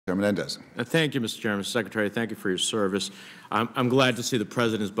Menendez. Thank you, Mr. Chairman. Secretary, thank you for your service. I'm glad to see the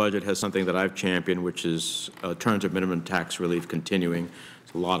President's budget has something that I've championed, which is terms of minimum tax relief continuing.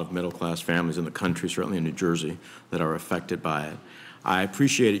 There's a lot of middle-class families in the country, certainly in New Jersey, that are affected by it. I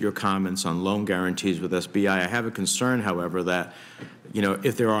appreciated your comments on loan guarantees with SBI. I have a concern, however, that,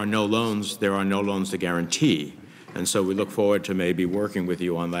 if there are no loans, there are no loans to guarantee. And so we look forward to maybe working with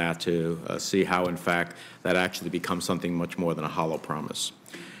you on that to see how, in fact, that actually becomes something much more than a hollow promise.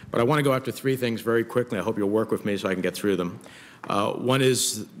 But I want to go after three things very quickly. I hope you'll work with me so I can get through them. One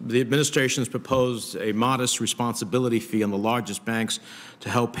is the administration has proposed a modest responsibility fee on the largest banks to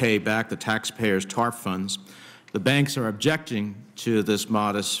help pay back the taxpayers' TARP funds. The banks are objecting to this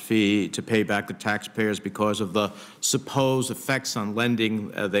modest fee to pay back the taxpayers because of the supposed effects on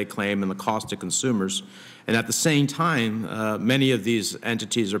lending, they claim, and the cost to consumers. And at the same time, many of these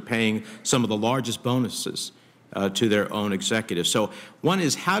entities are paying some of the largest bonuses to their own executives. So one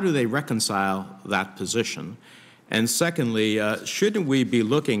is, how do they reconcile that position? And secondly, shouldn't we be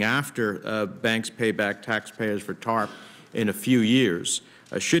looking after banks pay back taxpayers for TARP in a few years?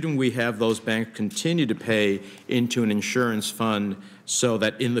 Shouldn't we have those banks continue to pay into an insurance fund so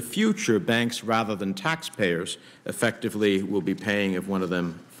that in the future banks, rather than taxpayers, effectively will be paying if one of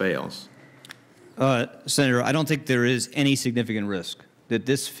them fails? Senator, I don't think there is any significant risk that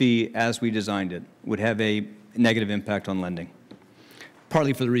this fee, as we designed it, would have a negative impact on lending,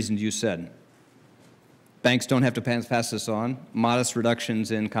 partly for the reasons you said. Banks don't have to pass this on. Modest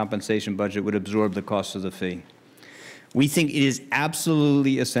reductions in compensation budget would absorb the cost of the fee. We think it is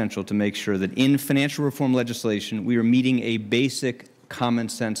absolutely essential to make sure that in financial reform legislation we are meeting a basic common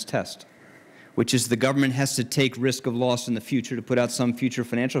sense test, which is the government has to take risk of loss in the future to put out some future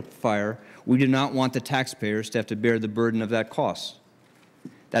financial fire. We do not want the taxpayers to have to bear the burden of that cost.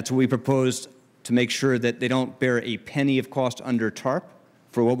 That's what we proposed to make sure that they don't bear a penny of cost under TARP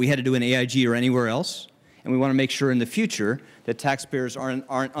for what we had to do in AIG or anywhere else. And we want to make sure in the future that taxpayers aren't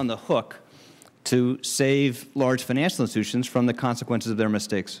on the hook to save large financial institutions from the consequences of their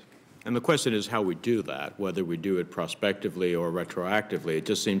mistakes. And the question is how we do that, whether we do it prospectively or retroactively. It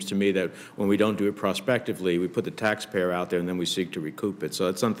just seems to me that when we don't do it prospectively, we put the taxpayer out there and then we seek to recoup it. So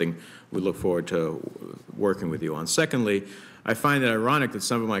that's something we look forward to working with you on. Secondly, I find it ironic that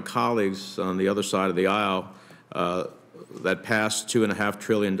some of my colleagues on the other side of the aisle that passed $2.5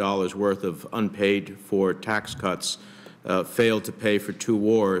 trillion worth of unpaid for tax cuts failed to pay for 2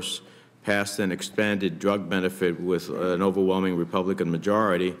 wars, passed an expanded drug benefit with an overwhelming Republican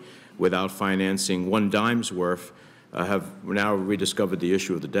majority without financing 1 dime's worth, have now rediscovered the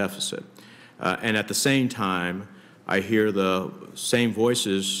issue of the deficit. And at the same time, I hear the same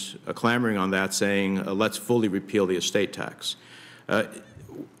voices clamoring on that, saying, let's fully repeal the estate tax.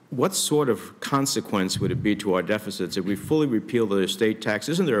 What sort of consequence would it be to our deficits if we fully repeal the estate tax?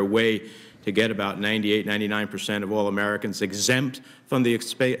 Isn't there a way to get about 98, 99% of all Americans exempt from the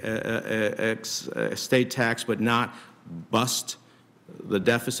estate tax, but not bust the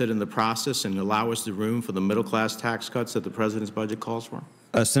deficit in the process and allow us the room for the middle-class tax cuts that the President's budget calls for?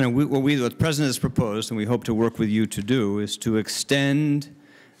 Senator, what the President has proposed, and we hope to work with you to do, is to extend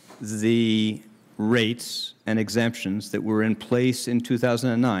the rates and exemptions that were in place in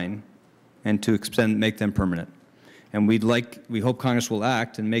 2009 and to make them permanent. And we hope Congress will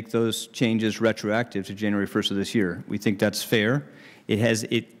act and make those changes retroactive to January 1st of this year. We think that's fair.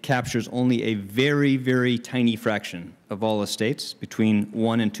 It captures only a very, very tiny fraction of all estates, between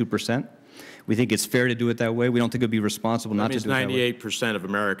 1% and 2%. We think it's fair to do it that way. We don't think it would be responsible not to do it that way. 98% of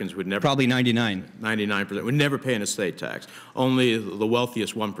Americans would never. Probably 99. 99% would never pay an estate tax. Only the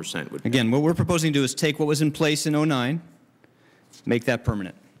wealthiest 1% would pay. Again, what we're proposing to do is take what was in place in 2009, make that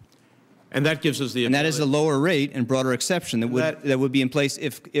permanent. And that gives us the. And that is a lower rate and broader exception that would be in place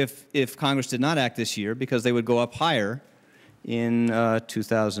if Congress did not act this year, because they would go up higher in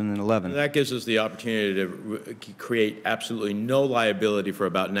 2011. That gives us the opportunity to create absolutely no liability for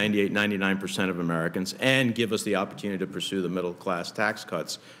about 98, 99% of Americans, and give us the opportunity to pursue the middle-class tax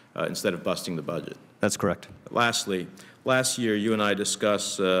cuts instead of busting the budget. That's correct. Lastly, last year you and I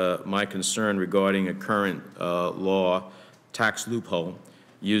discussed my concern regarding a current law tax loophole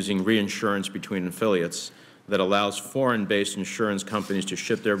using reinsurance between affiliates that allows foreign-based insurance companies to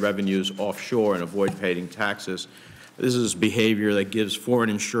ship their revenues offshore and avoid paying taxes. This is behavior that gives foreign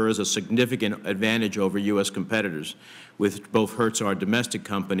insurers a significant advantage over U.S. competitors, which both hurts our domestic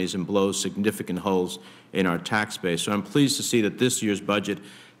companies and blows significant holes in our tax base. So I'm pleased to see that this year's budget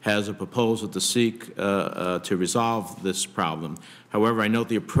has a proposal to seek to resolve this problem. However, I note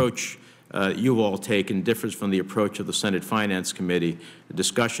the approach you've all taken differs from the approach of the Senate Finance Committee, a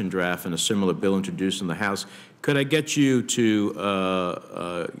discussion draft, and a similar bill introduced in the House. Could I get you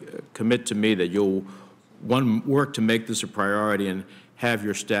to commit to me that you'll, one, work to make this a priority and have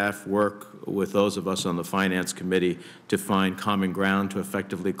your staff work with those of us on the Finance Committee to find common ground to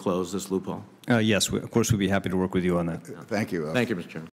effectively close this loophole? Yes, of course, we'd be happy to work with you on that. Thank you. Thank you, Mr. Chairman.